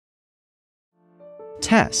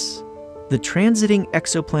TESS, the Transiting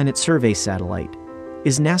Exoplanet Survey Satellite,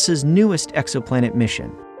 is NASA's newest exoplanet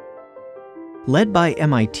mission. Led by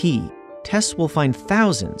MIT, TESS will find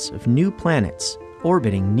thousands of new planets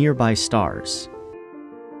orbiting nearby stars.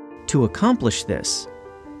 To accomplish this,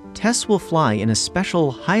 TESS will fly in a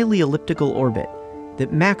special highly elliptical orbit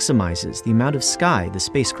that maximizes the amount of sky the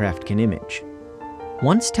spacecraft can image.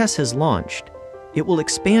 Once TESS has launched, it will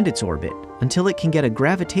expand its orbit until it can get a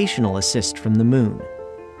gravitational assist from the Moon.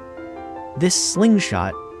 This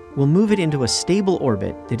slingshot will move it into a stable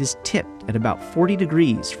orbit that is tipped at about 40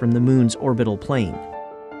 degrees from the Moon's orbital plane.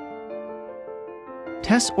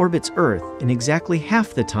 TESS orbits Earth in exactly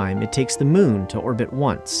half the time it takes the Moon to orbit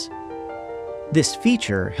once. This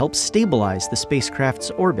feature helps stabilize the spacecraft's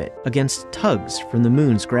orbit against tugs from the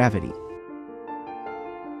Moon's gravity.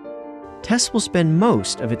 TESS will spend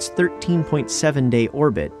most of its 13.7-day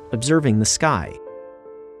orbit observing the sky.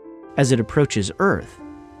 As it approaches Earth,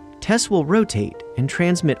 TESS will rotate and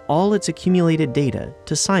transmit all its accumulated data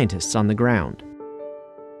to scientists on the ground.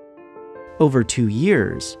 Over 2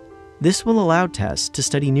 years, this will allow TESS to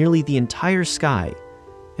study nearly the entire sky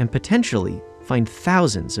and potentially find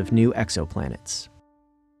thousands of new exoplanets.